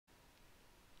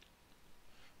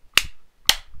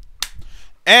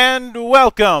And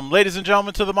welcome, ladies and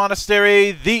gentlemen, to the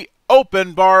monastery, the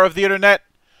open bar of the internet,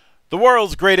 the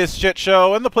world's greatest shit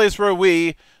show, and the place where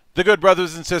we, the good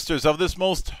brothers and sisters of this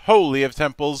most holy of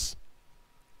temples,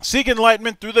 seek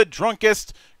enlightenment through the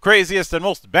drunkest, craziest, and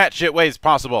most batshit ways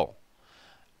possible.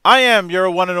 I am your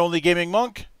one and only gaming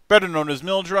monk, better known as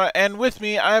Mildra, and with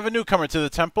me I have a newcomer to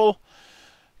the temple,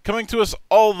 coming to us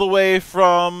all the way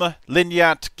from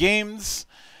Linyat Games,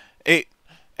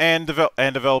 and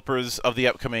developers of the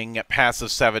upcoming Pass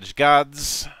of Savage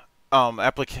Gods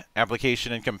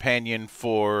application and companion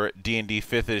for D&D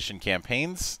 5th edition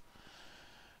campaigns.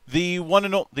 The one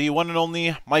and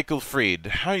only Michael Fried.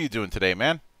 How are you doing today,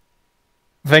 man?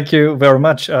 Thank you very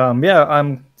much. Yeah,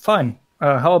 I'm fine.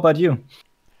 How about you?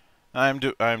 I'm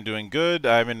doing good.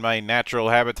 I'm in my natural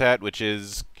habitat, which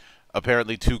is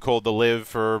apparently too cold to live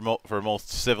for most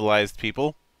civilized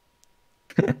people.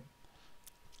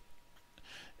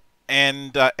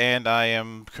 And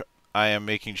I'm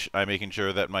making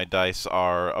sure that my dice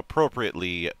are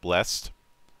appropriately blessed,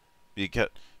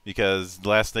 because the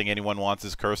last thing anyone wants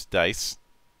is cursed dice.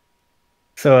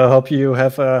 So I hope you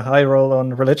have a high roll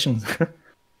on religion.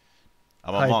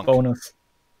 I'm a high monk. bonus.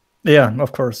 Yeah,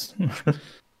 of course.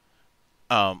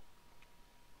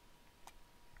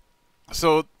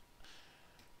 So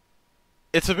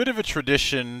it's a bit of a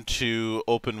tradition to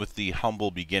open with the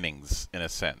humble beginnings, in a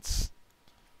sense.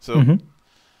 So,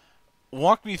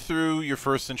 walk me through your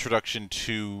first introduction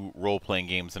to role-playing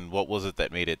games, and what was it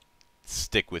that made it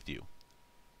stick with you?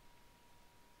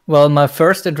 Well, my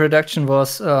first introduction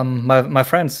was my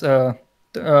friends.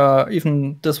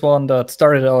 Even this one that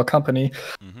started our company.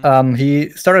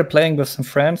 He started playing with some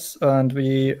friends, and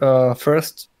we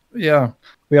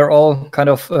we are all kind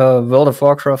of World of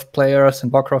Warcraft players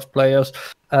and Warcraft players,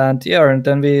 and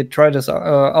then we tried this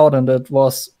out, and it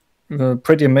was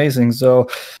pretty amazing. So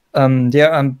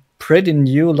I'm pretty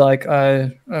new. Like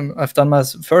I've done my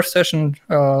first session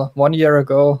 1 year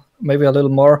ago, maybe a little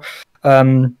more.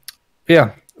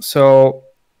 So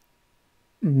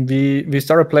we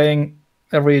started playing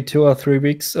every 2 or 3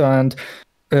 weeks, and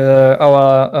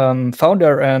our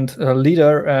founder and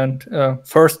leader and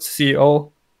first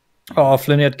CEO of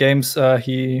Linear Games,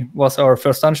 he was our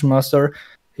first dungeon master.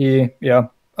 He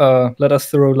led us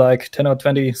through like 10 or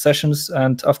 20 sessions,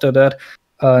 and after that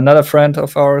another friend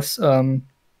of ours,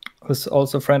 who's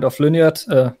also a friend of Linear,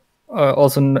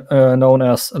 also known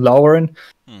as Lauren,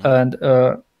 and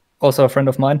also a friend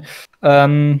of mine.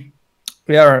 So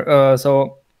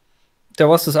there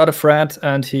was this other friend,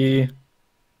 and he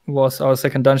was our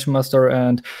second dungeon master,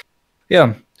 and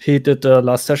he did the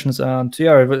last sessions, and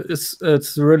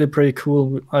it's really pretty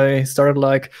cool. I started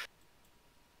like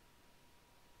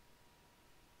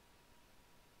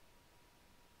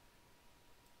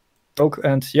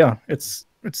and it's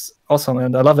awesome,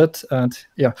 and I love it, and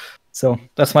so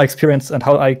that's my experience and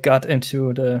how I got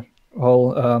into the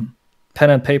whole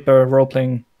pen and paper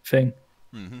role-playing thing.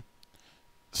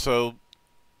 So,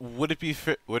 would it be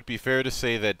fair to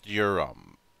say that your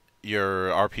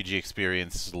RPG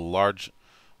experience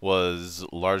was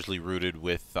largely rooted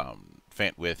with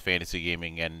fantasy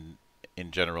gaming and in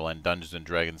general, and Dungeons and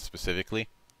Dragons specifically?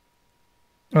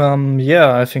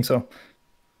 I think so.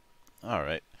 All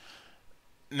right.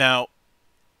 Now,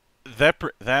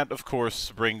 that of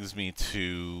course brings me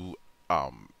to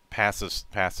Pass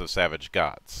of Savage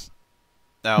Gods.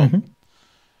 Now,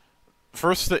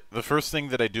 the first thing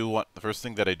that I do want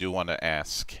to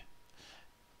ask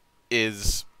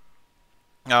is,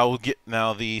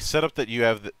 the setup that you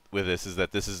have with this is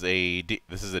that this is a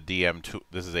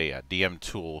DM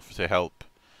tool to help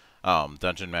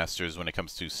dungeon masters when it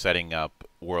comes to setting up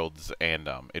worlds and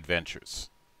adventures.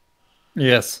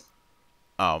 Yes.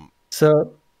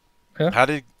 So, where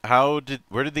did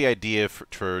the idea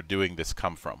for doing this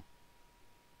come from?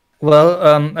 Well,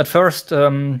 at first,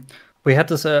 we had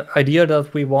this idea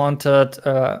that we wanted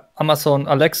Amazon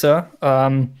Alexa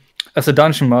as a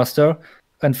dungeon master,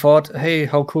 and thought, hey,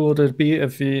 how cool would it be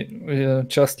if we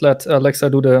just let Alexa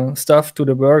do the stuff, do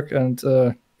the work, and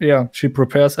she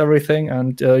prepares everything,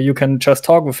 and you can just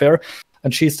talk with her,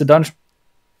 and she's the dungeon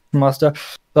master.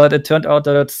 But it turned out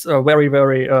that it's very,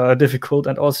 very difficult,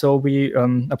 and also we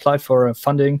applied for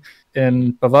funding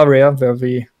in Bavaria, where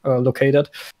we located,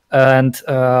 and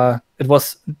it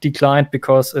was declined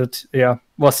because it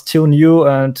was too new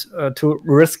and too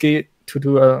risky to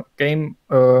do a game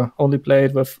only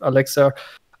played with Alexa,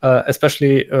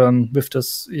 especially with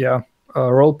this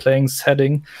role-playing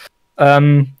setting.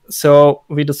 So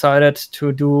we decided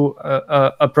to do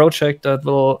a project that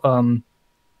will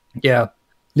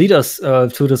lead us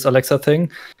to this Alexa thing.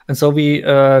 And so we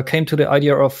came to the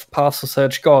idea of Paths of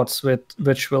Savage Gods,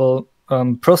 which will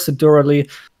procedurally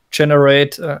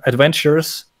generate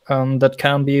adventures that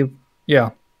can be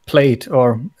played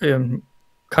or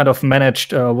kind of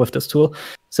managed with this tool.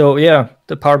 So yeah,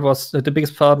 the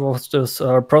biggest part was this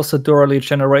procedurally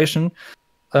generation,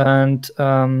 and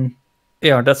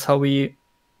that's how we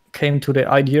came to the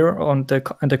idea on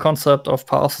the concept of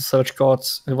Path of Savage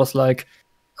Gods. It was like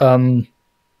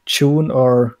June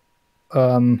or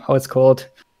how it's called,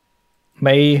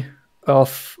 May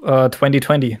of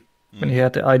 2020 when he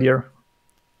had the idea.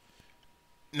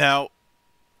 Now,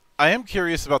 I am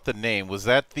curious about the name.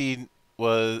 Did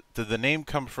the name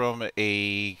come from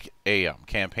a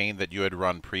campaign that you had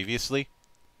run previously?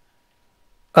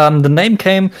 The name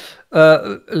came.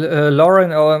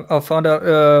 Lauren, our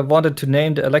founder, wanted to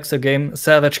name the Alexa game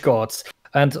Savage Gods,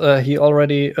 and he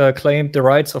already claimed the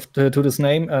rights to this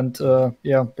name. And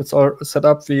it's all set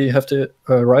up. We have the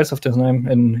rights of this name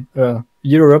in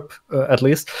Europe, at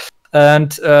least,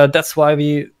 and that's why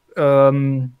we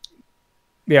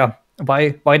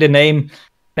why the name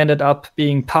ended up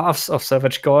being Paths of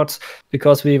Savage Gods,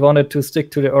 because we wanted to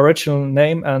stick to the original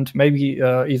name and maybe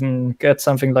even get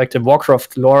something like the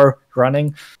Warcraft lore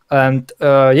running. And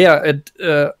it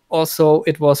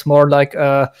was more like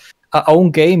our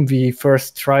own game we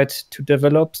first tried to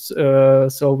develop,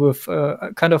 so with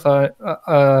kind of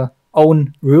a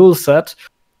own rule set.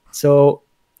 So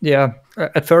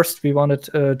at first we wanted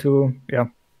to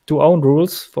own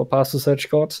rules for Paths of Savage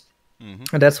Gods.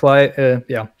 And that's why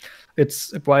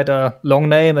it's quite a long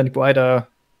name and quite a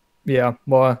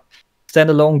more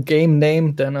standalone game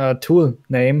name than a tool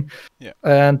name.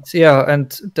 And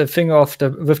the thing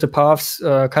with the paths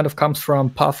kind of comes from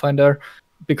Pathfinder,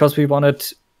 because we wanted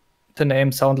the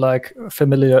name sound like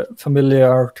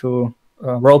familiar to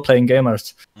role-playing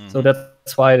gamers. So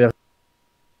that's why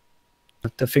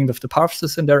the thing with the paths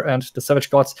is in there, and the Savage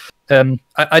Gods.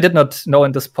 I did not know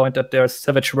at this point that there's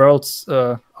Savage Worlds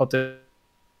out there.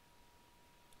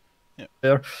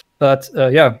 But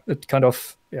it kind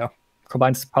of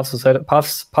combines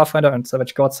Pathfinder and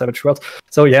Savage Gods, Savage Worlds.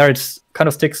 So it kind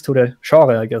of sticks to the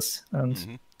genre, I guess,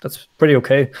 and that's pretty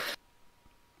okay.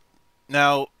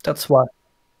 Now that's why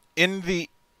in the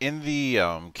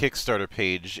Kickstarter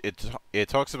page, it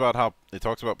talks about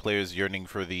players yearning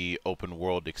for the open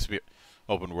world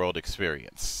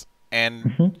experience,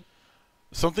 and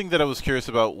something that I was curious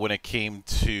about when it came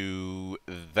to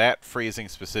that phrasing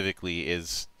specifically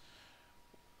is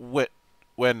when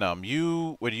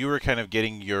you were kind of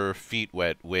getting your feet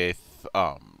wet with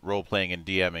role playing and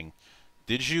DMing,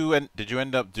 did you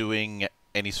end up doing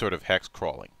any sort of hex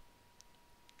crawling?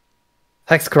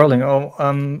 Hex crawling? Oh,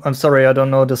 I'm sorry, I don't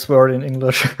know this word in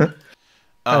English.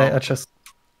 I just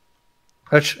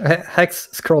hex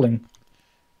scrolling.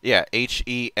 Yeah,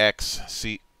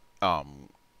 HEXC.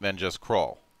 Then just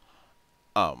crawl.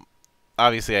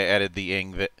 Obviously, I added the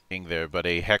ing there, but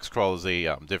a hex crawl is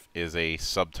a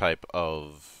subtype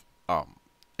of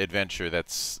adventure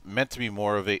that's meant to be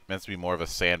more of a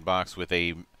sandbox with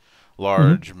a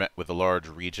large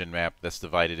region map that's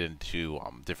divided into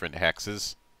different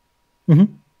hexes.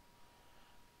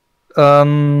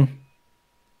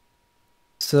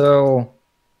 So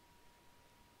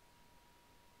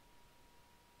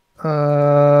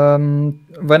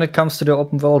when it comes to the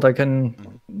open world, I can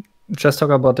just talk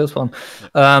about this one.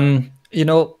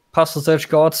 Paths of Savage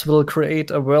Gods will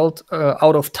create a world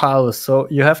out of tiles. So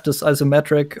you have this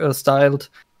isometric styled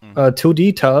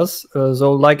 2D tiles,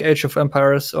 so like Age of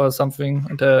Empires or something,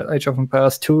 the Age of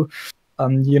Empires 2.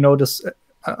 This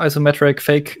isometric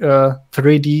fake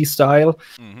 3D style,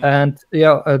 and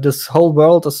this whole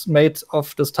world is made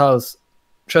of these tiles.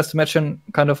 Just imagine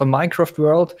kind of a Minecraft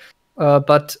world,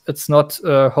 but it's not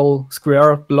whole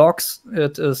square blocks.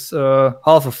 It is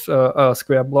half of a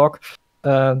square block,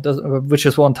 which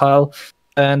is one tile.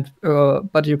 And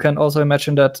but you can also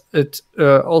imagine that it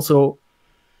also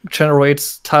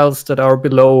generates tiles that are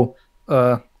below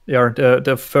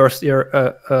the first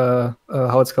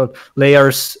how it's called,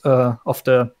 layers of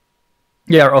the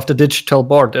digital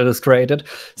board that is created.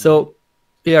 So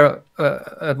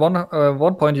at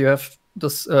one point you have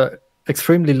this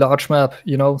extremely large map,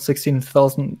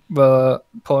 16,000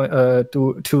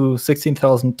 to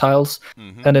 16,000 tiles,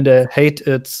 and in the height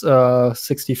it's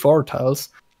 64 tiles.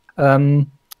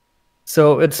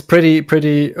 So it's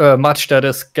pretty much that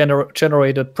is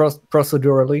generated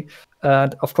procedurally,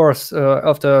 and of course,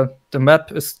 after the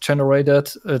map is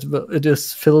generated, it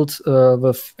is filled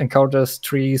with encounters,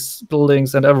 trees,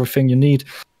 buildings, and everything you need.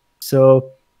 So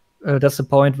that's the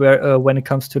point where when it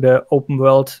comes to the open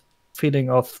world feeling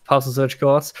of Paths of Savage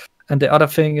Gods. And the other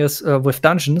thing is with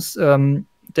dungeons,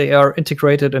 they are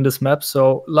integrated in this map.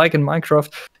 So like in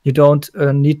Minecraft, you don't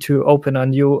need to open a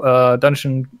new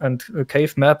dungeon and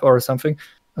cave map or something.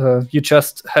 You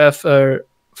just have a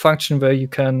function where you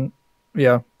can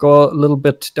go a little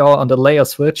bit down on the layer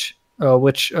switch,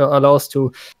 which allows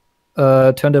to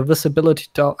turn the visibility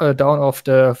down of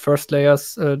the first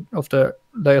layers of the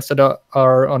layers that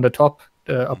are on the top,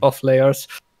 the above layers,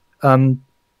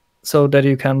 so that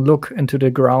you can look into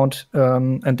the ground,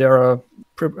 and there are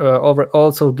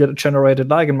also get generated,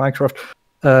 like in Minecraft,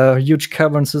 huge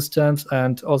cavern systems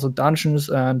and also dungeons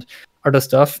and other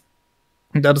stuff.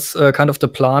 That is kind of the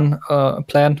plan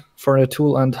for the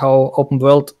tool, and how open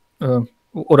world how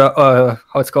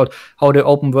it's called, how the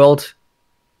open world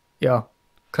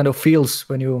kind of feels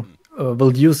when you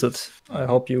will use it. I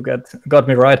hope you got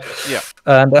me right. Yeah.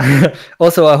 And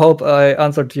also I hope I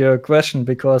answered your question,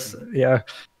 because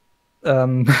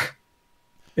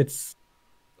it's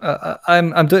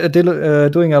I'm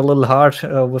doing a little hard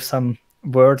with some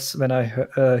words when I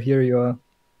hear your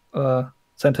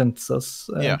sentences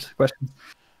and questions.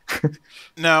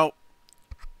 Now,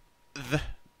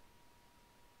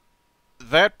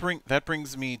 that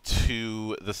brings me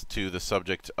to the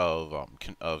subject of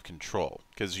control,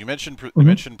 because you mentioned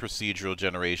procedural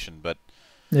generation, but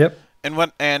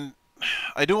and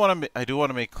I do want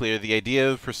to make clear the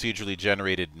idea of procedurally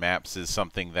generated maps is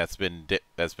something that's been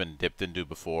dipped into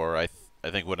before. I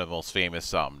think one of the most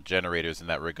famous generators in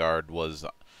that regard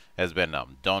has been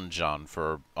Donjon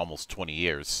for almost 20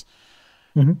 years.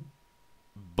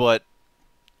 But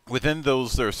within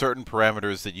those, there are certain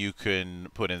parameters that you can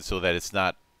put in so that it's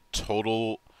not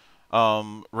total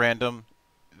random.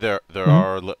 There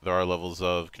are levels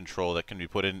of control that can be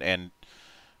put in, and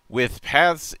with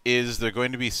paths, they're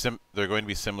going to be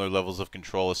similar levels of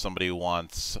control. If somebody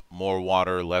wants more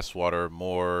water, less water,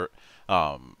 more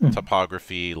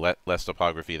topography, less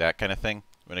topography, that kind of thing.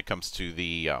 When it comes to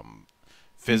the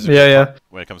physical,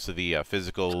 when it comes to the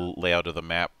physical layout of the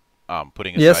map,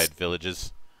 putting aside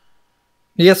villages.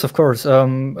 Yes, of course.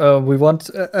 We want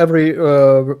every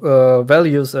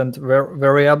values and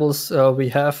variables we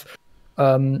have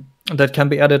that can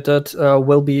be edited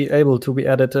will be able to be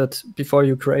edited before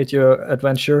you create your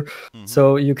adventure.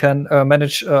 So you can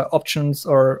manage options,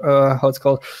 or how it's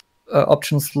called,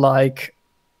 options like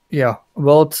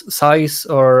world size,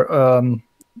 or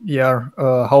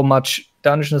how much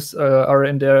dungeons are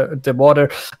in the water.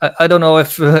 I don't know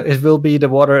if it will be the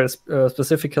water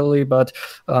specifically, but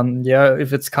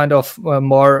if it's kind of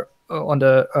more on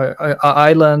the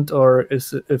island, or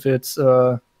if it's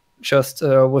just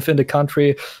within the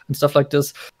country and stuff like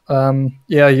this.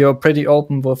 You're pretty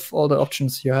open with all the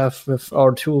options you have with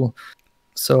our tool.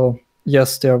 So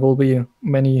yes, there will be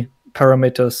many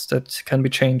parameters that can be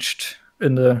changed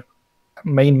in the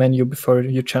main menu before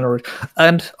you generate.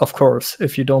 And of course,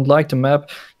 if you don't like the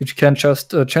map, you can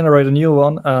just generate a new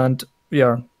one and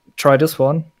try this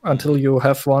one until you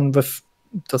have one with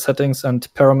the settings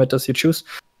and parameters you choose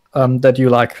that you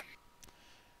like.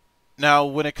 Now,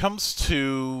 when it comes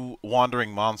to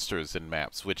wandering monsters in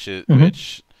maps, which has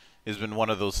been one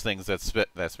of those things that's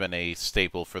been a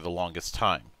staple for the longest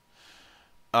time,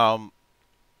 are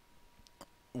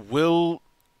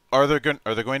there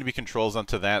going to be controls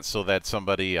onto that so that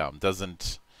somebody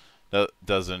doesn't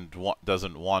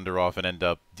wander off and end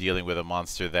up dealing with a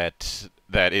monster that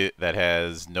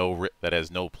has no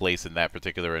place in that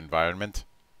particular environment?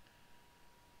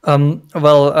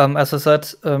 As I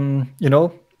said,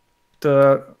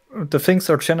 the things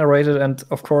are generated, and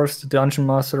of course the dungeon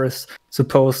master is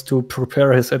supposed to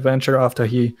prepare his adventure after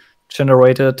he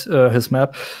generated his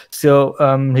map. So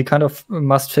he kind of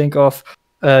must think of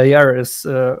is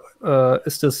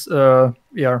this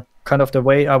kind of the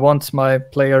way I want my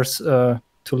players to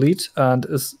lead, and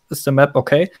is the map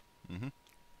okay?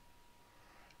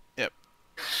 Yep.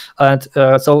 And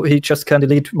so he just can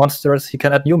delete monsters, he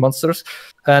can add new monsters,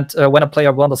 and when a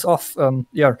player wanders off, the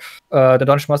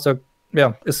dungeon master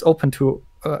is open to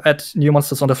add new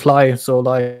monsters on the fly. So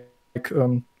like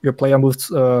your player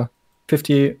moves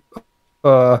 50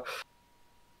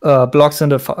 blocks in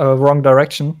the wrong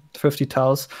direction, 50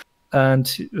 tiles, and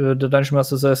the dungeon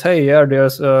master says, hey,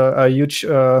 there's a huge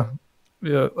number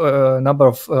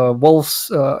of wolves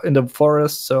in the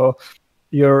forest, so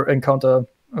you encounter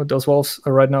those wolves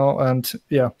right now, and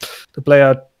the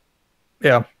player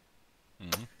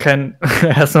can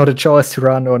has not a choice to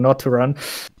run or not to run.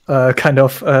 Kind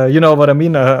of, you know what I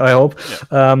mean, I hope.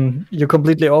 You're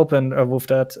completely open with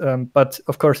that, but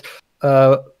of course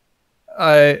I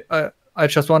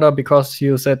just wonder, because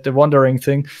you said the wandering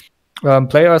thing,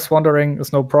 players wandering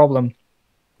is no problem,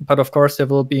 but of course there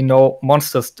will be no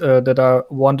monsters that are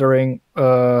wandering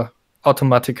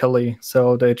automatically.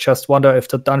 So they just wonder if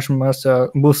the dungeon master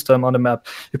moves them on the map.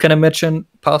 You can imagine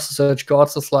Passage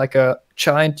Gods is like a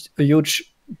giant,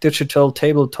 huge digital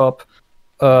tabletop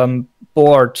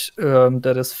board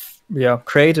that is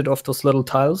created of those little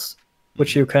tiles,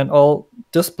 which you can all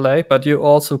display, but you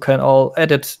also can all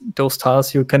edit those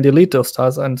tiles. You can delete those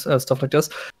tiles and stuff like this.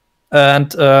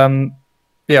 And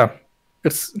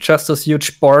it's just this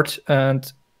huge board,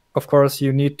 and of course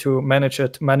you need to manage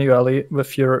it manually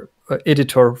with your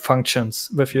editor functions,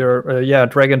 with your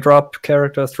drag and drop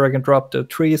characters, drag and drop the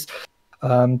trees,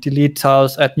 delete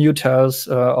tiles, add new tiles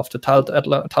of the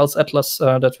tiles atlas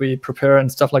that we prepare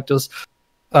and stuff like this.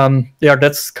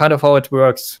 That's kind of how it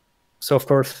works. So of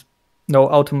course, no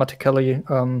automatically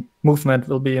movement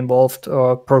will be involved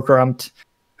or programmed.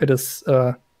 It is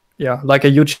like a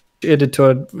huge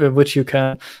editor which you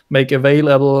can make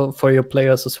available for your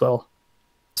players as well,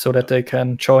 so that they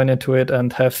can join into it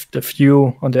and have the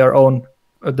view on their own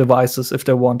devices if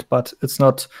they want. But it's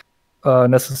not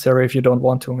necessary if you don't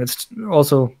want to. It's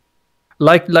also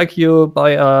like you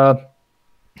buy a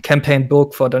campaign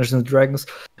book for Dungeons and Dragons.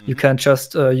 You can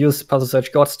just use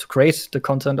Passage Gods to create the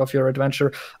content of your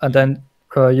adventure, and then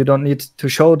you don't need to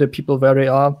show the people where they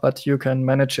are, but you can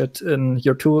manage it in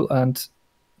your tool and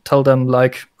tell them,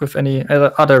 like with any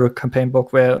other campaign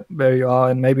book, where you are,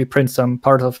 and maybe print some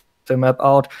part of the map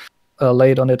out,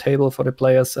 lay it on the table for the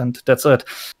players, and that's it.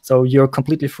 So you're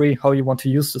completely free how you want to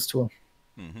use this tool.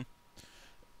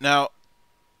 Now,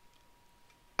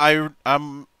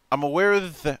 I'm aware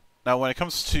that now when it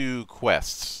comes to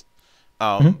quests,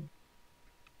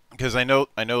 because I know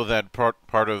that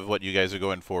part of what you guys are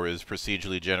going for is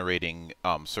procedurally generating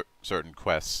certain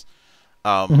quests.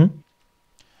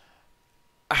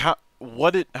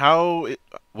 What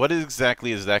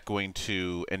exactly is that going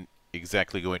to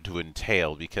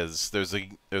entail? Because there's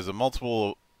a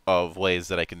multiple of ways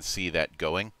that I can see that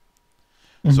going.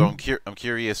 So I'm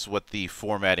curious what the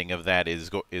formatting of that is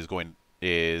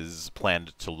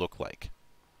planned to look like.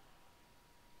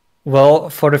 Well,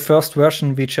 for the first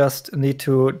version, we just need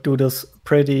to do this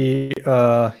pretty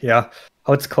how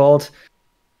it's called,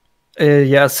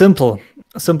 simple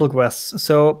quests.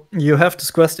 So you have this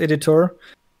quest editor,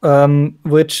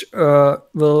 which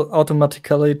will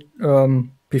automatically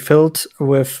be filled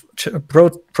with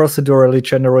procedurally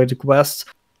generated quests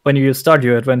when you start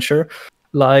your adventure.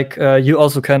 Like you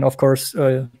also can, of course,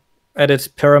 edit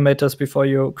parameters before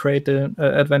you create the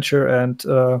adventure, and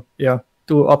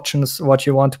do options what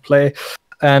you want to play,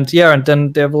 and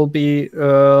then there will be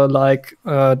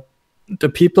the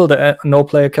people, the no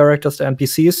player characters, the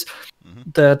NPCs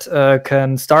that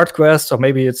can start quests, or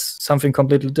maybe it's something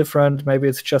completely different. Maybe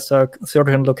it's just a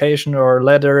certain location or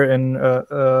ladder in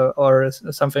or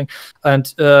something, and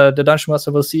the dungeon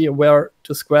master will see where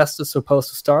this quest is supposed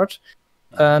to start,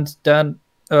 and then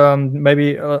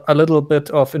maybe a little bit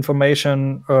of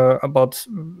information about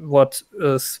what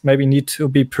is maybe need to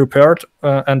be prepared,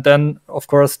 and then of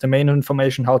course the main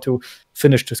information how to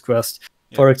finish this quest.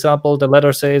 For example, the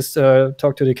letter says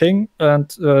talk to the king, and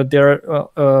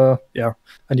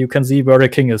and you can see where the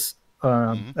king is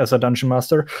as a dungeon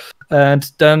master. And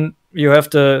then you have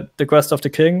the quest of the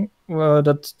king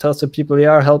that tells the people,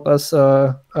 help us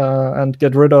and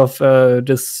get rid of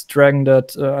this dragon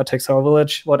that attacks our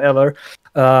village, whatever.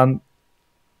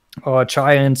 Or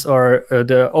giants, or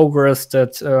the ogress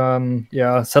that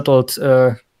settled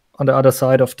on the other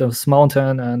side of this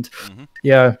mountain, and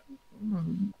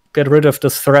get rid of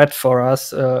this threat for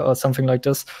us, or something like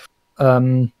this.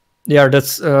 That's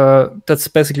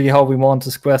basically how we want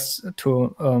this quest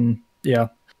to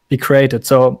be created.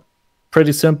 So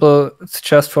pretty simple. It's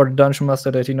just for the dungeon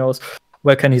master that he knows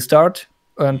where can he start,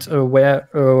 and where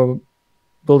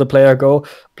will the players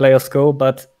go.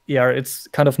 But it's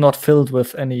kind of not filled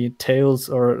with any tales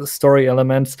or story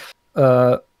elements.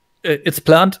 It's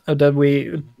planned that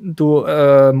we do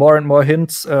more and more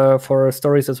hints for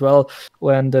stories as well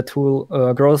when the tool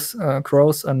grows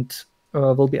and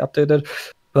will be updated.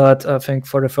 But I think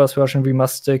for the first version, we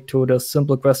must stick to the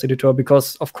simple quest editor,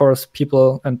 because of course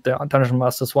people and the dungeon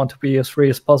masters want to be as free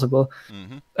as possible.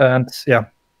 And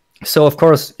so of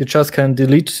course you just can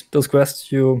delete those quests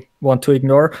you want to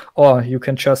ignore, or you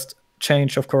can just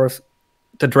change, of course,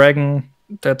 the dragon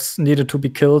that's needed to be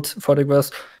killed for the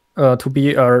quest to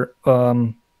be a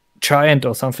giant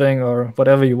or something, or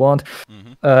whatever you want.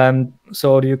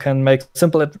 So you can make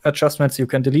simple adjustments. You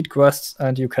can delete quests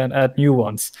and you can add new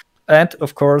ones. And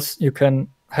of course, you can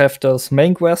have those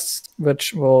main quests,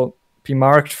 which will be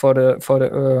marked for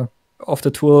the of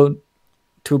the tool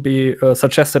to be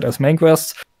suggested as main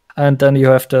quests. And then you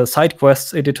have the side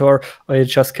quests editor, where you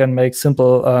just can make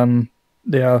simple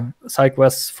side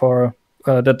quests for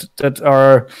that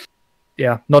are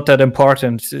not that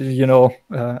important.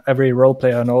 Every role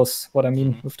player knows what I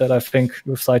mean with that. I think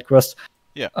with side quests.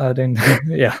 Yeah. I think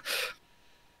yeah.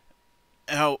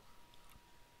 Now,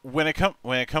 when it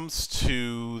comes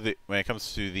to the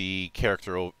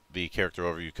character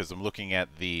overview, because I'm looking at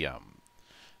the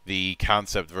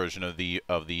concept version of the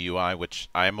UI, which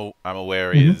I'm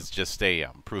aware is just a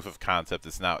proof of concept.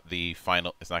 It's not the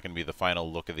final. It's not going to be the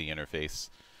final look of the interface.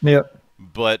 Yeah.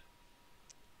 But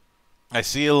I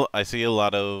see a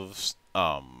lot of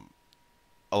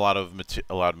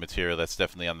material that's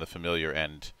definitely on the familiar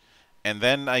end, and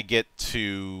then I get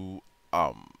to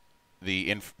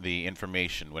the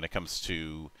information when it comes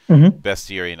to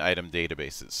bestiary and item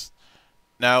databases.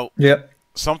 Now,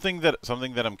 something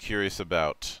that I'm curious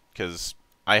about, because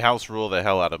I house rule the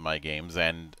hell out of my games,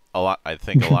 and I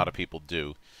think a lot of people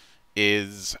do,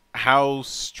 is how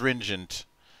stringent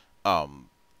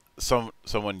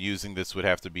someone using this would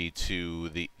have to be to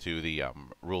the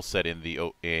rule set in the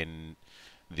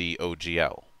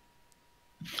OGL.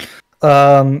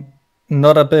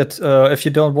 Not a bit. If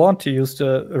you don't want to use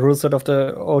the rule set of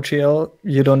the OGL,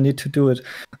 you don't need to do it.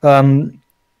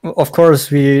 Of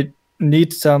course, we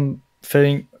need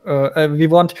something. We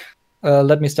want.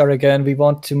 Let me start again. We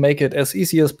want to make it as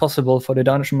easy as possible for the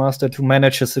dungeon master to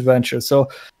manage his adventure. So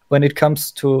when it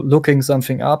comes to looking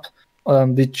something up,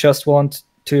 we just want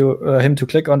him to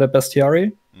click on the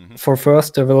bestiary. For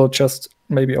first, they will just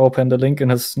maybe open the link in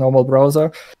his normal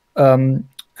browser, and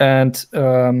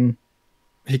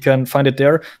he can find it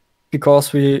there,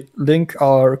 because we link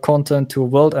our content to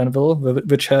World Anvil,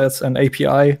 which has an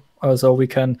API, so we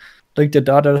can link the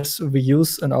data we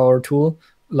use in our tool,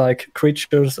 like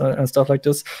creatures and stuff like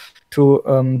this,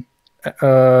 to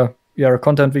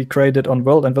content we created on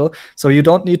World Anvil. So you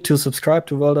don't need to subscribe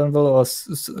to World Anvil or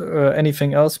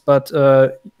anything else, but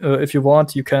if you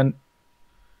want, you can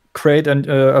create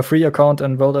a free account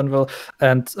in World Anvil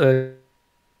and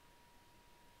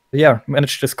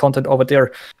manage this content over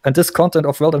there. And this content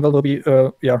of World Anvil will be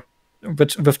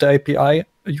with the API,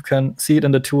 you can see it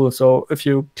in the tool. So if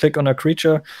you click on a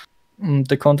creature,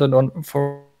 the content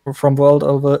from World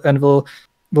Anvil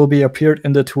will be appeared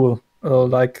in the tool.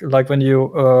 Like when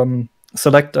you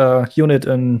select a unit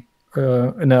in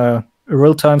a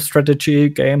real-time strategy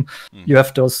game, you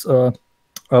have those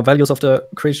values of the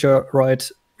creature right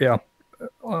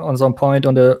on some point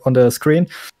on the screen,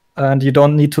 and you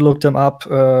don't need to look them up,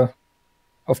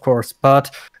 of course.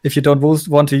 But if you don't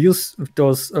want to use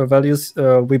those values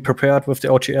we prepared with the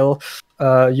OGL,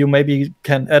 you maybe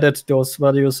can edit those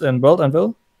values in World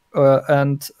Anvil,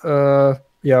 and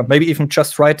maybe even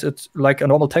just write it like a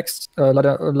normal text,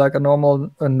 like a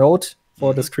normal note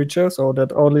for this creature, so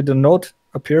that only the note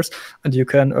appears, and you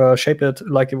can shape it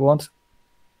like you want.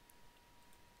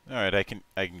 All right, I can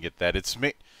get that. It's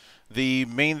the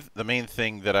main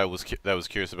thing that I was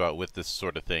curious about with this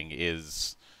sort of thing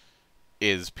is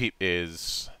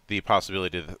the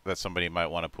possibility that somebody might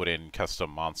want to put in custom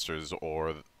monsters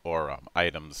or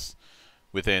items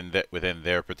within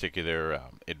their particular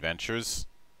adventures.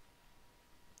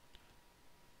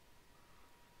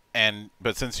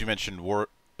 But since you mentioned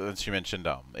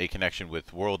a connection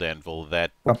with World Anvil,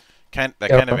 that kind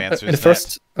of answers at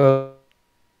first,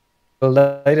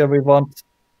 later we want.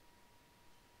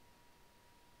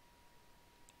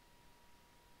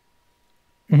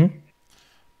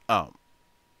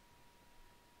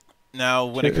 Now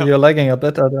when it comes, you're lagging a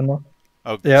bit. I don't know.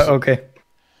 Oh, yeah. Okay.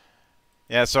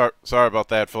 Yeah. Sorry about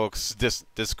that, folks.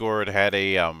 Discord had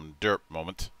a derp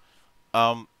moment.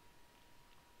 Yeah,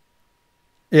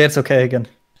 it's okay again.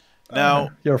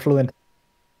 Now you're fluent.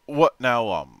 What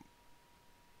now?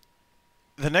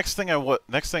 The next thing I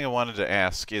wanted to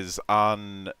ask is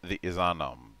on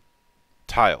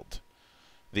Tiled,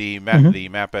 the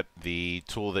map at the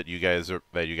tool that you guys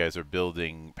are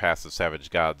building Pass of Savage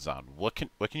Gods on. What can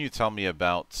you tell me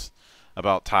about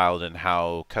Tiled and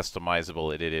how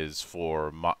customizable it is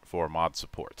for mod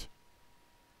support?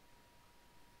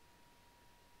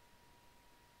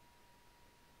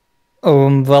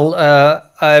 Well,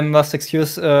 I must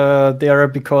excuse there,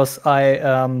 because I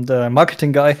am the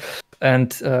marketing guy,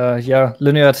 and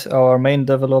Lineard, our main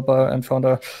developer and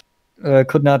founder,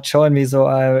 could not join me, so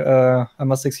I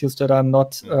must excuse that I'm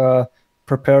not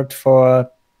prepared for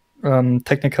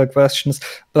technical questions.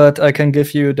 But I can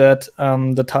give you that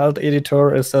the Tiled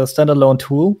editor is a standalone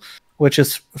tool, which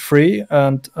is free,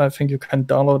 and I think you can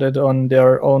download it on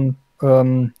their own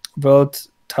World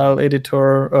Tile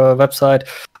Editor website.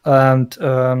 And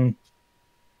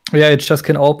it just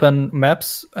can open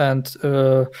maps and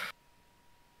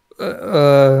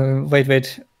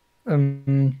wait.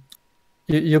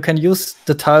 you can use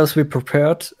the tiles we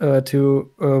prepared to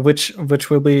which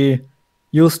will be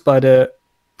used by the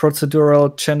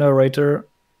procedural generator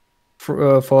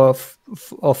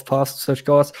of paths search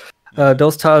course.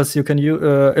 Those tiles you can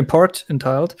import in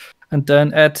tiled and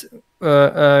then add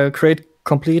create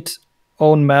complete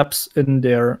own maps in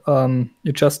there.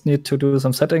 You just need to do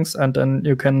some settings and then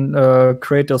you can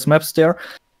create those maps there.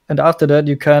 And after that,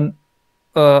 you can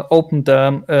open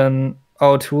them in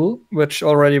our tool, which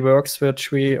already works, which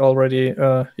we already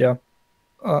are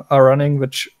running,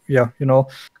 which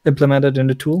implemented in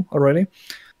the tool already.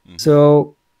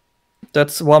 So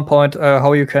that's one point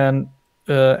how you can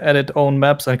edit own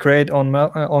maps and create own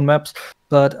maps.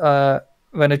 But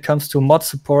when it comes to mod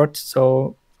support,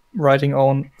 so writing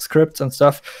own scripts and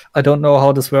stuff, I don't know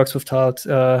how this works with tiled.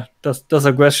 That's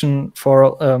a question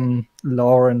for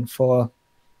Lauren, for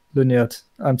Lunyard.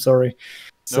 I'm sorry.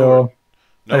 So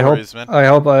no worries, man. I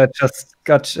hope I just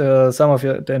got some of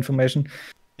the information.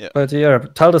 Yeah. But yeah,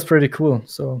 tiled is pretty cool.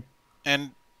 So.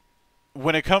 And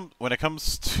when it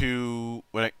comes to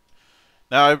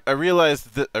now I realize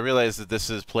that this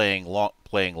is playing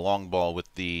long ball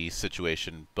with the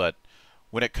situation, but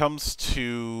when it comes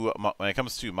to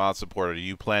mod support, are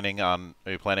you planning on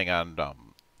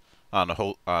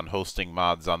hosting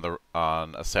mods on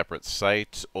a separate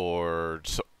site, or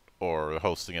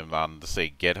hosting them on,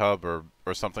 say, GitHub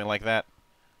or something like that?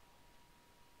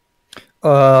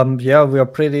 Yeah, we are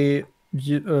pretty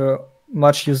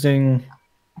much using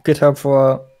GitHub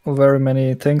for very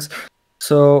many things.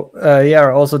 So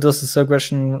yeah, also this is a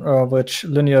question which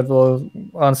Linear will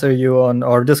answer you on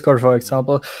our Discord, for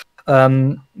example.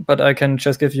 But I can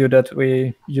just give you that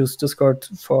we use Discord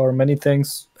for many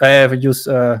things. I have used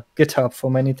GitHub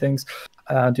for many things.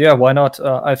 And yeah, why not?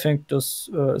 I think this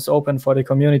is open for the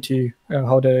community,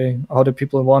 how the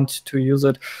people want to use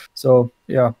it. So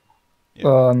yeah.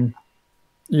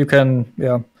 You can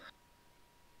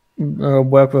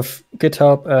work with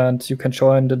GitHub, and you can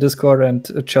join the Discord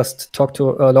and just talk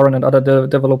to Lauren and other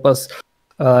developers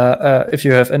if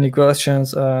you have any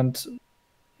questions and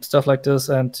stuff like this.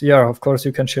 And yeah, of course,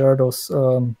 you can share those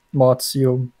mods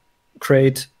you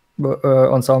create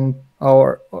on some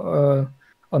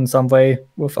way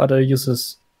with other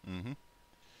users.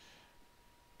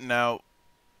 Now,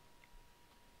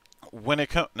 when it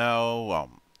comes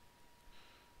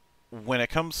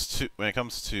to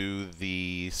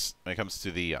the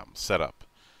setup,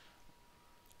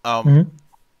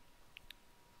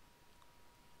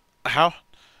 how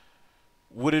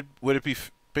would it be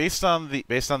based on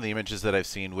the images that I've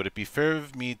seen? Would it be fair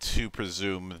of me to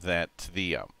presume that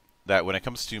that when it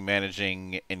comes to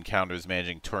managing encounters,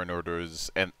 managing turn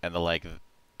orders, and the like,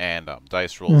 and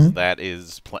dice rolls, that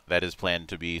is planned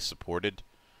to be supported?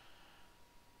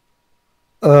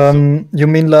 You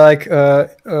mean like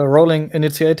rolling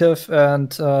initiative,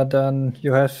 and then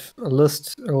you have a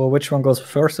list or which one goes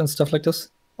first and stuff like this,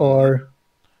 or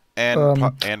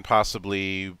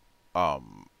possibly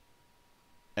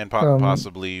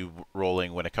possibly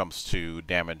rolling when it comes to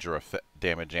damage or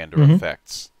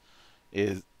effects.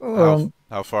 Is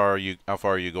how far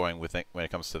are you going with it when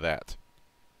it comes to that?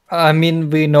 I mean,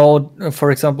 we know,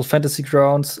 for example, Fantasy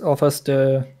Grounds offers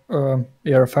the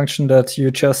function that you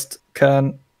just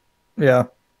can,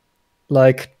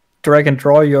 like drag and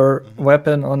draw your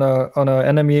weapon on a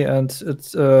enemy, and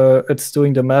it's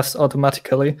doing the maths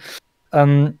automatically.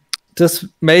 This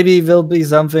maybe will be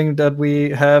something that we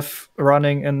have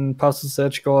running in Puzzle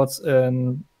Search Codes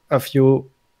in a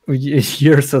few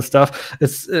years or stuff.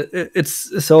 It's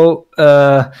so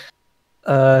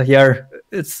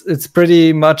it's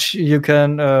pretty much you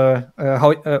can let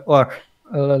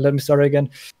me start again.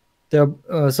 There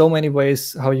are so many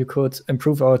ways how you could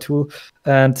improve our tool,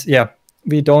 and yeah,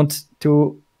 we don't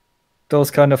do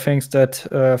those kind of things that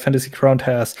Fantasy Ground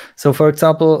has. So, for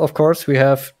example, of course, we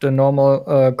have the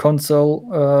normal console,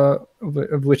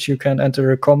 which you can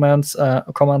enter commands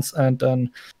and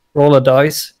then roll a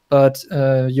dice, but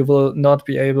you will not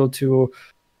be able to,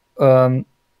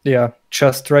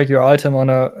 just drag your item on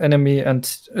an enemy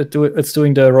and it's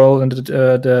doing the roll and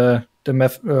the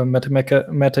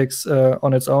mathematics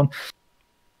on its own.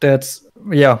 That's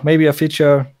maybe a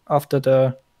feature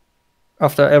after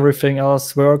everything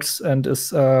else works and is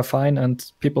fine and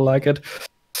people like it.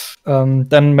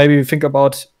 Then maybe think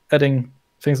about adding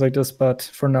things like this. But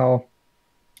for now,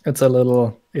 it's a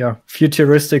little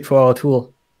futuristic for our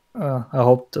tool. I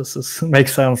hope this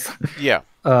makes sense. Yeah.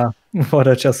 What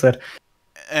I just said.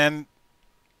 And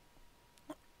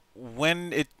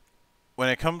when it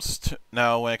comes to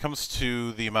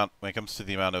the amount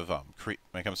of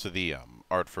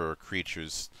art for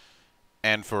creatures,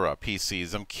 And for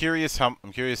PCs, I'm curious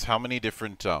how many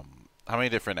different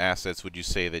assets would you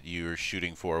say that you're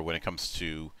shooting for when it comes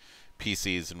to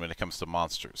PCs and when it comes to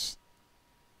monsters?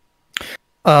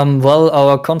 Well,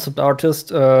 our concept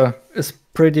artist is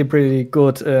pretty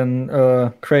good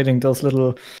in creating those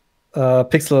little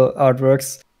pixel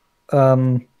artworks.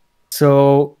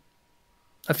 So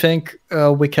I think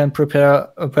we can prepare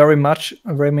very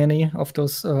many of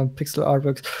those pixel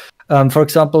artworks. For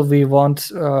example, we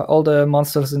want all the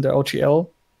monsters in the OGL.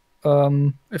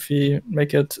 If we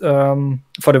make it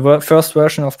for the first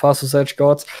version of Path of Edge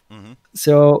Gods. Mm-hmm.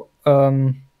 So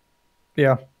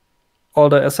yeah, all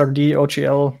the SRD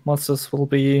OGL monsters will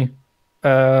be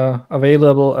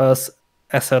available as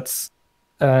assets.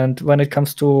 And when it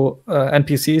comes to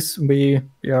NPCs,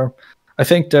 I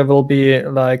think there will be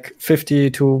like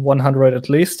 50 to 100 at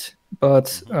least,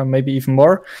 but maybe even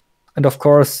more. And of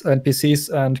course, NPCs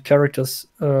and characters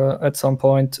at some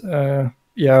point, are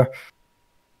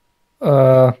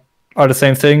the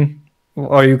same thing,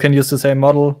 or you can use the same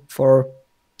model for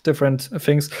different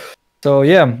things. So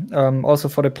yeah, also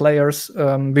for the players,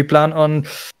 we plan on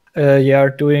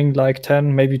doing like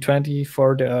 10, maybe 20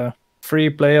 for the free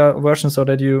player version, so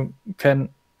that you can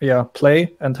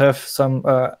play and have some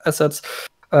assets.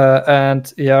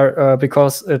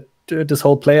 Because this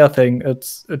whole player thing,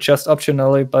 it's just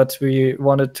optionally, but we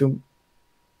wanted to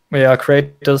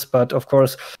create this. But of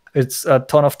course, it's a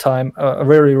ton of time,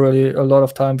 really a lot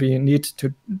of time we need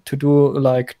to do,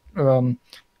 like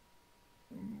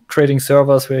creating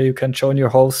servers where you can join your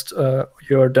host,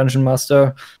 your dungeon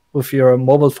master, with your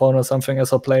mobile phone or something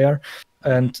as a player,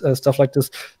 and stuff like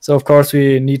this. So of course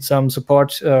we need some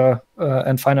support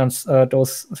and finance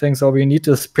those things. So we need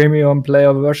this premium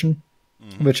player version,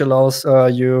 which allows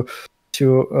you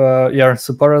to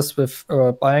support us with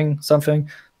buying something,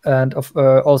 and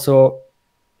also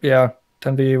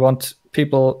then we want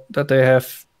people that they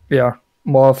have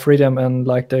more freedom, and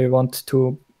like they want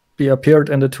to be appeared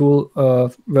in the tool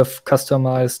with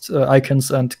customized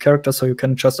icons and characters, so you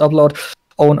can just upload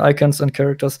own icons and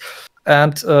characters.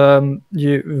 And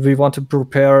we want to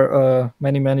prepare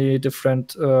many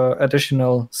different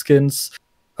additional skins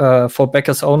for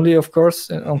backers only, of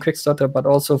course, on Kickstarter, but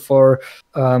also for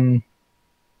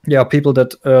people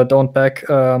that don't back,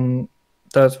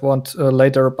 that want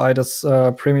later buy this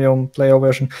premium player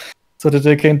version, so that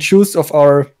they can choose of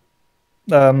our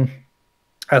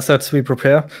assets we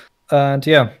prepare. And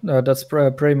that's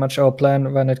pretty much our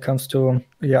plan when it comes to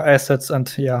assets and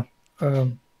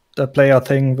the player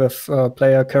thing with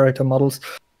player character models.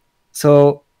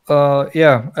 So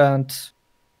and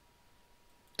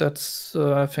that's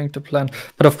I think the plan.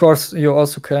 But of course, you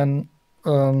also can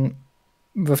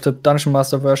with the Dungeon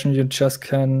Master version, you just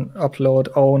can upload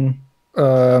own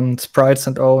sprites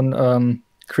and own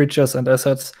creatures and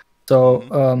assets.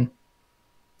 So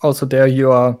also there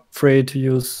you are free to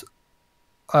use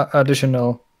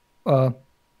additional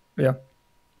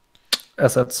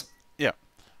assets. Yeah.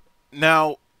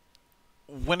 Now,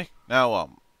 when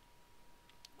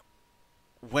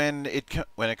it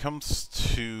comes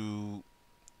to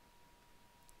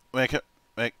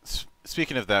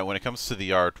speaking of that, when it comes to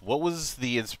the art, what was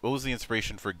the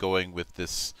inspiration for going with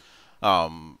this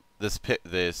this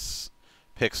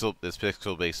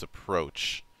pixel based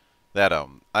approach? That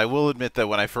I will admit that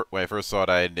when I first saw it,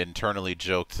 I had internally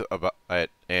joked about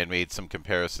it and made some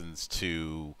comparisons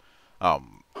to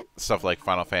stuff like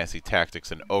Final Fantasy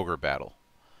Tactics and Ogre Battle,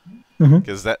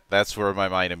 because that's where my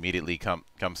mind immediately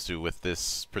comes to with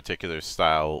this particular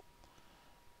style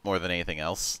more than anything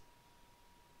else.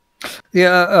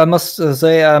 Yeah, I must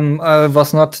say I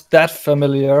was not that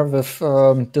familiar with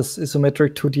this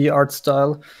isometric 2D art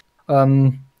style.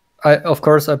 Of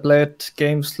course, I played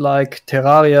games like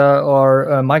Terraria or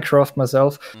Minecraft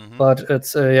myself, but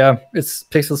it's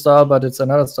pixel style, but it's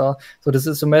another style. So this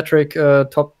isometric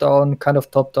top-down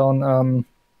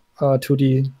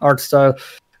 2D art style,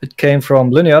 it came from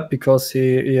Linear, because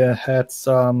he had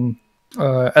some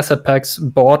asset packs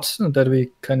bought that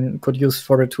we could use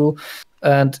for the tool,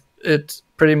 and it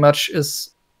pretty much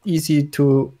is easy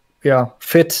to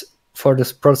fit for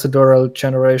this procedural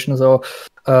generation. So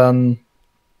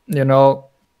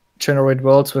generate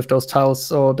worlds with those tiles.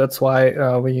 So that's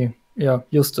why we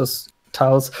use those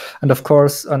tiles. And of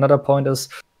course, another point is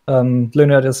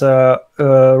Lynette is a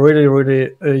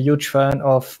really a huge fan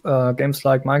of games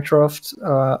like Minecraft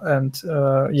and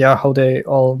how they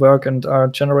all work and are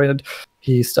generated.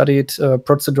 He studied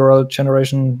procedural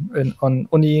generation on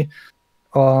uni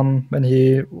when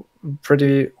he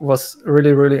was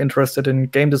really interested in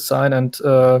game design and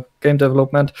game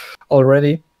development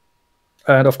already.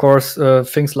 And of course,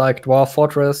 things like Dwarf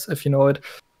Fortress, if you know it,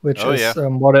 which Oh, is yeah.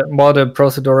 more the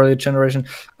procedural generation.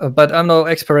 But I'm no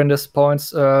expert in this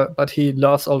points. But he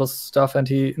loves all this stuff and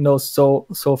he knows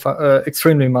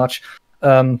extremely much.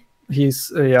 He's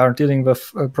dealing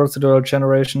with procedural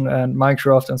generation and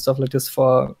Minecraft and stuff like this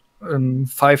for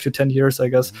 5 to 10 years, I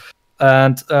guess.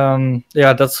 Mm-hmm. And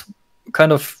that's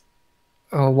kind of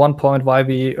one point why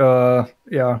we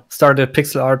started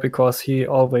pixel art, because he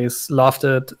always loved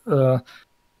it.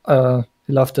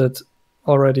 He loved it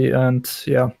already, and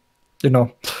Mm-hmm.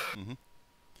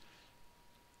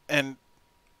 And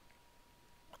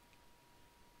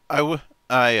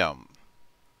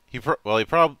he's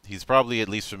probably at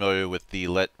least familiar with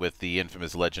the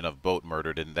infamous legend of Boat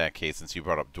Murdered in that case, since you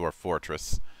brought up Dwarf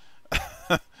Fortress.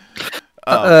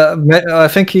 I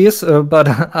think he is, but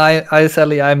I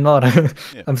sadly I'm not.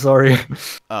 Yeah. I'm sorry.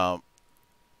 Now,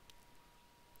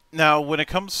 when it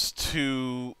comes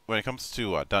to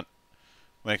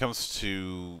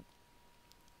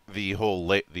the whole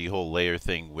layer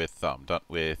thing with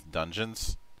with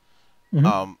dungeons,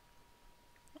 Mm-hmm.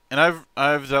 and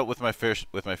I've dealt with my fair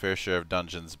share of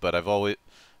dungeons, but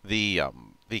the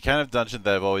kind of dungeon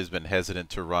that I've always been hesitant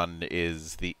to run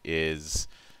is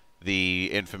the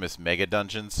infamous mega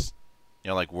dungeons,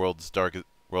 like world's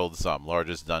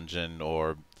largest dungeon,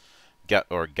 or God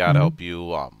Mm-hmm. help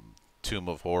you, Tomb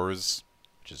of Horrors,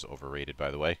 which is overrated,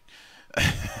 by the way.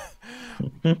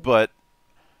 But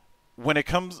when it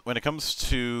comes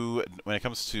to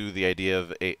the idea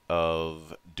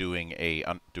of doing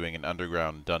an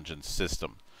underground dungeon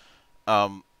system,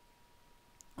 um,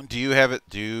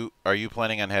 are you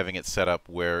planning on having it set up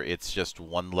where it's just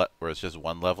one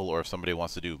level, or if somebody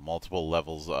wants to do multiple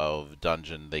levels of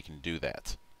dungeon, they can do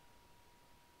that?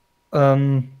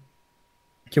 Um,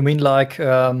 you mean like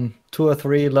 2 or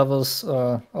 3 levels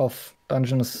of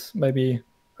dungeons, maybe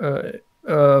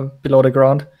below the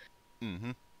ground?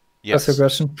 Mm-hmm. That's your Yes.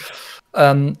 question.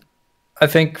 Um, I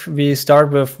think we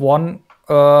start with one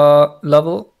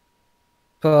level,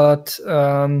 but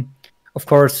of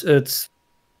course it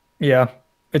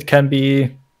can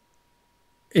be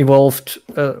evolved,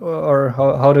 or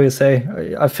how do you say?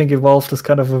 I think evolved is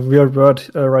kind of a weird word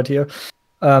right here,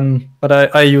 but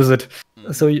I use it.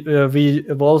 Mm-hmm. So we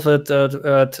evolve it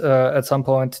at some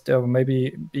point. There will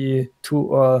maybe be 2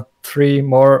 or 3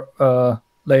 more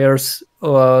layers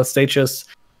or stages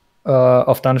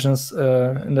of dungeons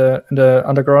in the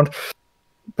underground.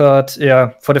 But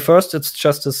yeah, for the first, it's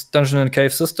just this dungeon and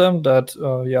cave system that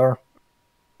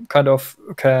kind of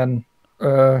can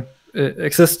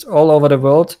exist all over the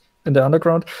world in the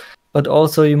underground. But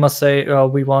also, you must say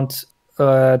we want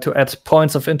to add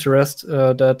points of interest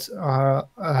that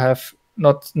have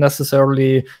not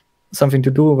necessarily something to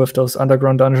do with those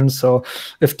underground dungeons. So,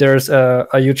 if there's a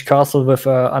huge castle with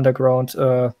an underground,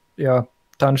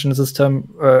 dungeon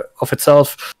system of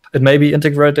itself, it may be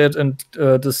integrated in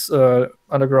this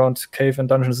underground cave and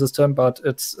dungeon system, but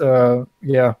it's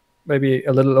maybe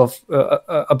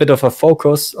a bit of a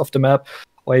focus of the map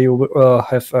where you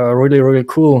have a really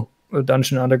cool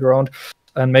dungeon underground,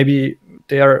 and maybe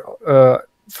there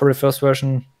for the first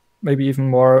version maybe even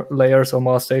more layers or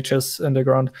more stages in the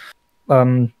ground,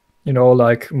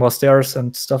 like more stairs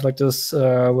and stuff like this,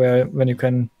 where when you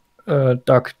can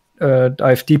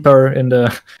dive deeper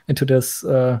into this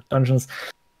dungeons.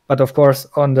 But of course,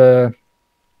 on the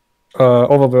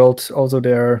overworld, also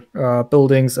there are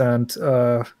buildings and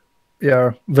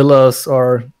villas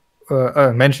or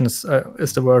mansions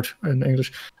is the word in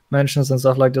English, mansions and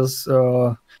stuff like this,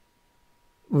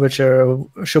 which are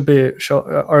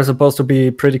supposed to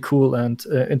be pretty cool and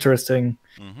interesting,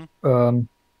 Mm-hmm.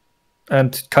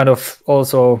 and kind of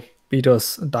also be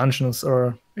those dungeons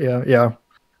or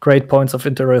great points of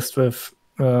interest with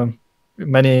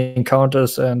many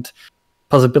encounters and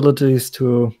possibilities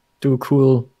to do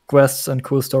cool quests and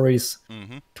cool stories,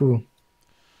 Mm-hmm. to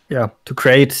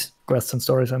create quests and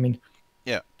stories, I mean.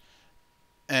 Yeah.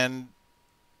 And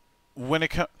when it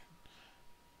comes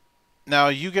now,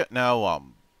 you guys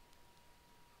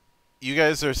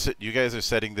are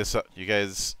setting this up. You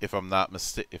guys, if I'm not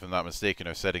mistaken,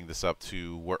 are setting this up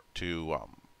to work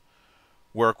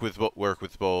with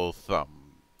both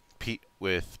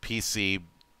with PC,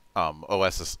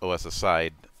 OS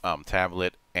aside,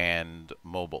 tablet and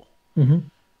mobile. Mm-hmm.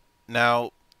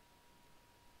 Now,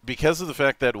 because of the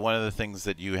fact that one of the things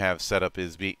that you have set up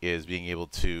is being able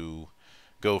to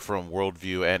go from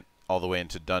worldview and all the way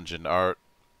into dungeon,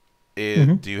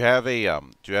 Mm-hmm. do you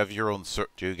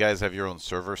guys have your own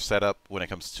server set up when it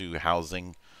comes to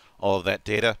housing all of that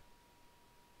data?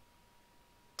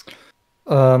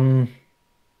 Um,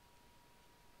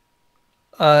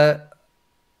 I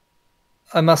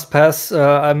I must pass.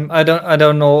 I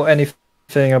don't know anything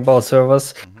anything about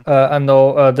servers. I'm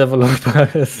no developer.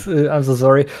 I'm so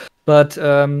sorry, but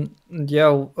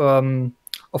yeah,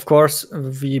 of course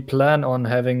we plan on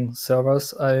having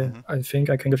servers. I think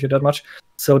I can give you that much,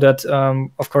 so that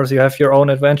of course you have your own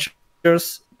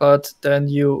adventures, but then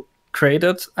you create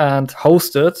it and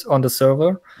host it on the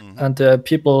server, and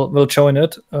people will join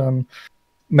it.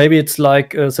 Maybe it's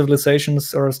like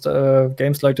civilizations or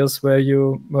games like this where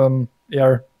you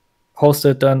host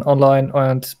it then online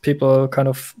and people kind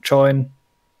of join.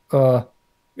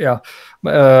 Yeah,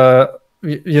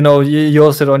 you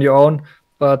host it on your own,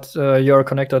 but you're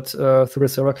connected through a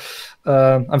server.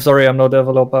 I'm sorry, I'm no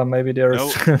developer. Maybe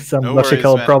there's some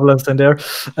logical problems in there.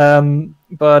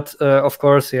 But of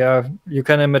course, yeah, you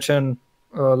can imagine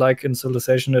like in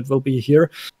Civilization, it will be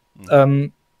here.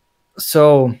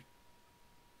 So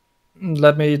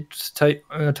let me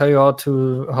tell you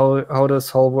how this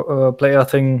whole player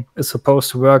thing is supposed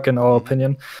to work in our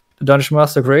opinion. The Dungeon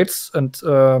Master creates and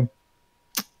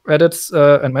edits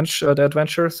and manages the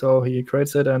adventure, so he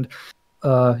creates it and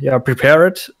prepare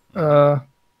it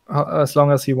as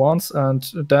long as he wants,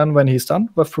 and then when he's done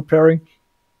with preparing,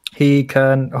 he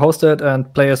can host it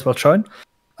and players will join.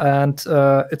 And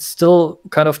it's still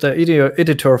kind of the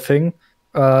editor thing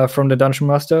from the Dungeon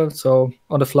Master. So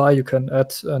on the fly, you can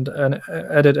add and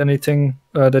edit anything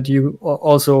that you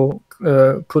also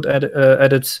could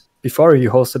edit before you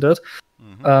hosted it.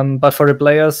 But for the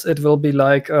players, it will be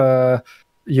like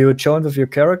you join with your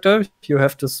character. You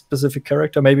have the specific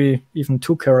character, maybe even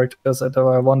two characters at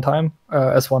one time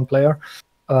as one player,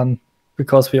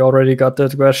 because we already got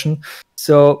that question.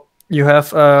 So you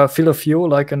have a field of view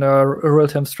like in a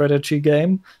real-time strategy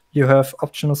game. You have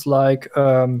options like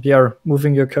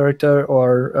moving your character,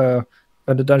 or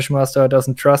when the Dungeon Master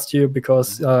doesn't trust you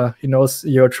because he knows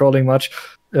you're trolling much,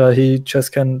 he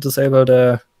just can disable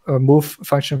the move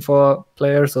function for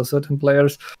players or certain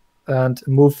players and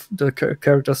move the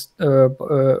characters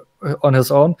on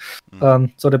his own.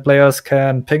 So the players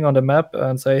can ping on the map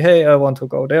and say, hey, I want to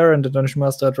go there, and the Dungeon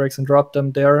Master drags and drop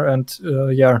them there, and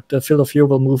the field of view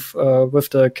will move with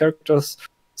the characters,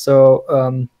 so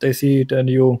they see the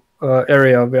new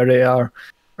area where they are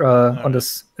in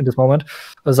this moment.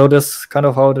 So this kind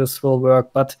of how this will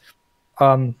work, but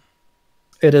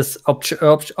it is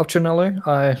optionally.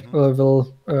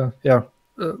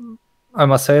 I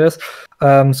must say this.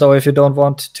 So if you don't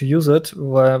want to use it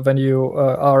when you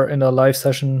are in a live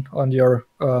session on your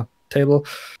table,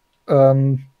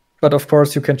 but of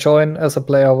course you can join as a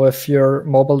player with your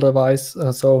mobile device,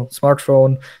 so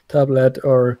smartphone, tablet,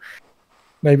 or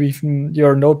maybe even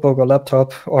your notebook or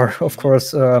laptop, or of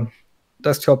course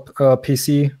desktop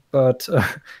PC. But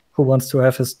who wants to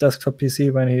have his desktop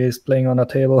PC when he is playing on a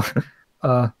table?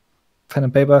 Pen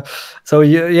and paper. So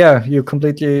you're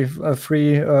completely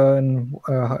free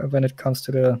when it comes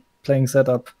to the playing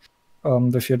setup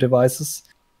with your devices.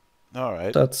 All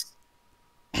right. That's.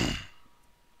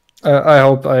 I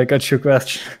hope I got your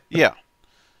question. Yeah.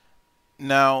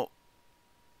 Now,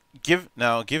 given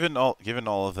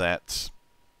all of that,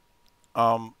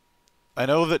 I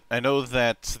know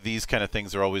that these kind of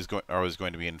things are always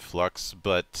going to be in flux,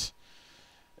 but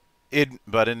in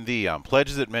the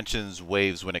pledges it mentions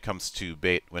waves when it comes to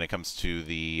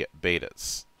the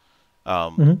betas.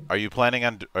 Are you planning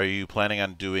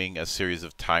on doing a series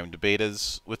of timed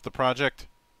betas with the project?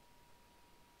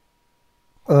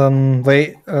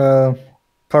 Wait,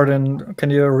 pardon. Can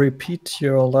you repeat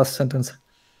your last sentence?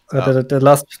 The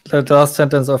last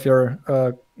sentence of your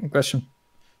question.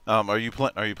 Are you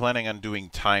planning on doing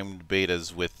timed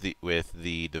betas with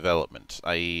the development,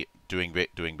 i.e., doing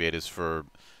betas for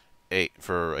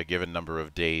a given number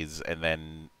of days, and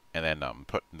then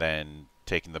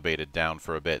taking the beta down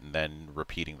for a bit and then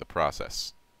repeating the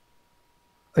process?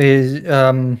 We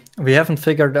haven't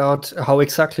figured out how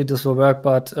exactly this will work,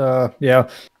 but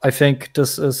I think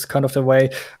this is kind of the way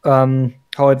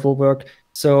how it will work.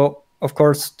 So of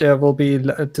course there will be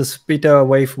this beta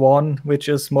wave 1, which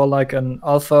is more like an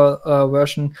alpha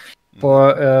version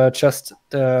for just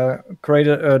the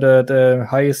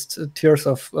highest tiers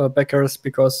of backers,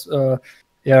 because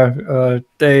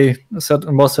they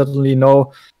most certainly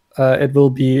know it will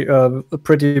be a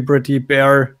pretty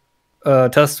bare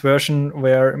test version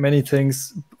where many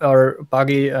things are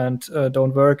buggy and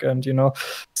don't work, and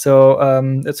so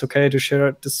it's okay to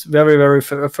share this very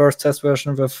first test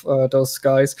version with those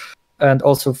guys and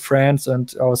also friends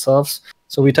and ourselves.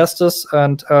 So we test this,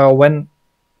 and when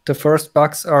the first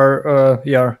bugs are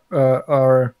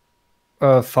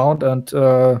found and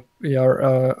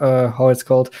how it's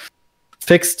called,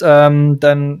 fixed,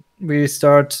 then we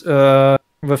start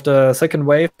with the second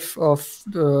wave of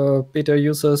beta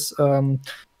users,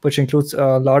 which includes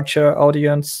a larger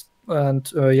audience.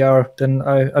 And yeah, then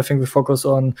I think we focus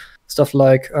on stuff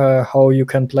like how you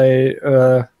can play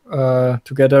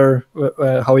together,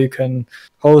 how you can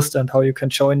host and how you can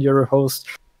join your host,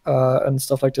 and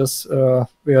stuff like this.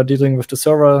 We are dealing with the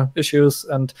server issues,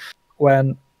 and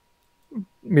when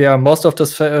most of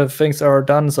those things are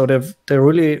done, so the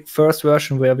really first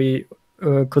version where we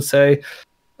could say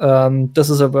this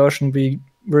is a version we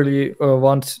really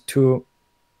want to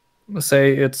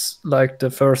say it's like the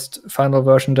first final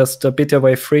version, that's the beta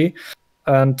wave 3,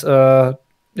 and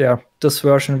yeah, this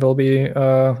version will be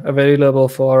available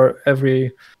for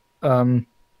every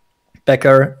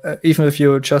backer, even if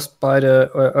you just buy the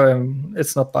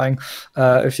it's not buying,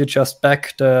 if you just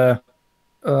back the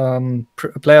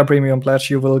player premium pledge,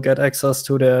 you will get access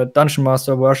to the Dungeon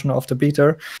Master version of the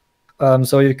beta.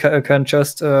 So you can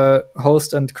just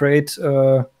host and create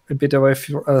in beta wave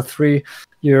 3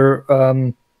 your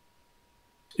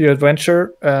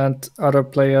adventure, and other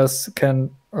players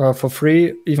can for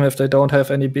free, even if they don't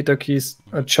have any beta keys,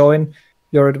 join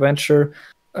your adventure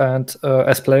and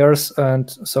as players. And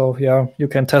so yeah, you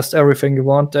can test everything you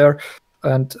want there,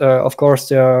 and of course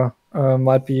there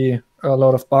might be a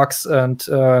lot of bugs, and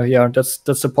yeah, that's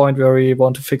the point where we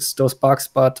want to fix those bugs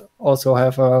but also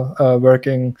have a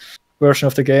working version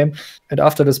of the game. And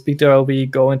after this beta we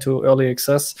go into early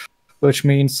access, which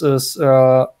means is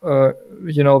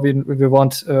you know, we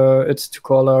want it to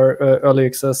call our early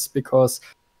access because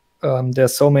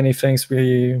there's so many things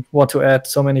we want to add,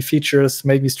 so many features,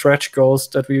 maybe stretch goals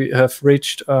that we have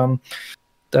reached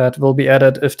that will be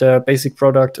added if the basic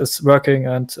product is working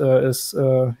and is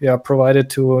yeah, provided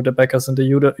to the backers and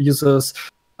the users.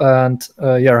 And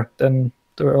yeah, then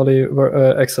the early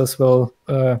access will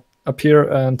appear,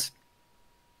 and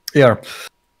yeah,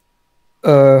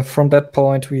 from that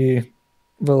point we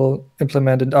will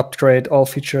implement and upgrade all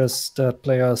features that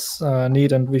players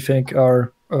need and we think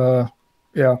are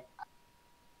yeah,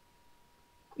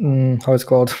 how it's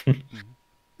called,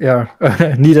 yeah,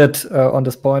 needed on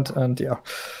this point. And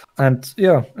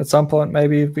yeah, at some point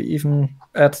maybe we even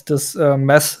add this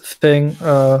mess thing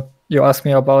you asked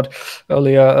me about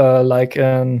earlier, like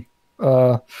in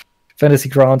Fantasy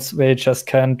Grounds, where you just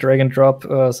can drag and drop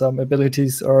some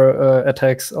abilities or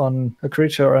attacks on a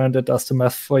creature, and it does the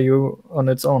math for you on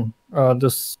its own.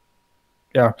 This,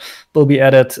 yeah, will be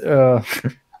added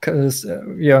because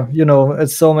yeah, you know,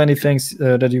 it's so many things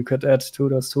that you could add to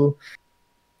those two,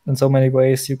 in so many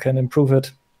ways you can improve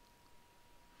it.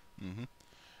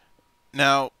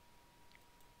 Now,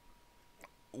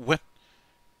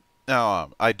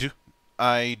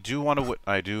 I do want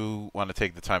to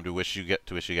take the time to wish you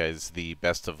guys the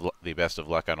best of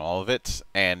luck on all of it,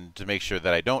 and to make sure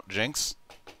that I don't jinx.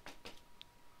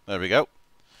 There we go.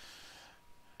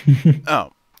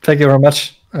 Oh, thank you very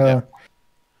much. Yeah.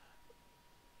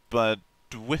 But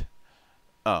with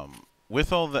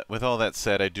all that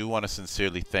said, I do want to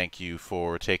sincerely thank you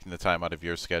for taking the time out of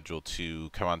your schedule to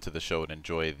come onto the show and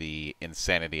enjoy the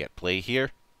insanity at play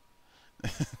here.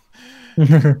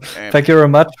 Thank you very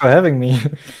much for having me.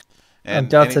 I'm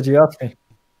glad that you asked me.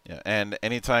 Yeah, and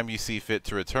anytime you see fit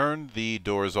to return, the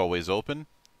door is always open.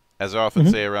 As I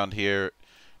often say around here,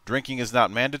 drinking is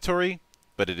not mandatory,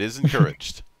 but it is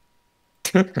encouraged.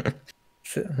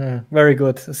 Very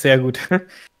good. Sehr gut.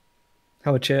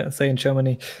 How would you say in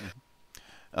Germany?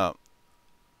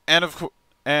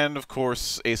 And of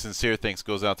course, a sincere thanks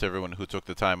goes out to everyone who took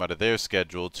the time out of their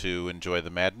schedule to enjoy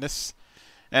the madness.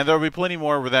 And there will be plenty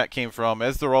more where that came from,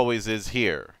 as there always is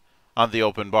here, on the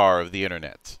open bar of the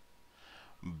internet.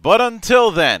 But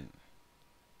until then,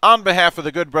 on behalf of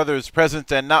the good brothers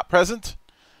present and not present,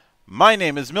 my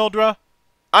name is Mildra.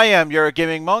 I am your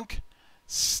gaming monk.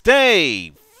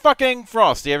 Stay fucking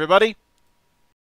frosty, everybody.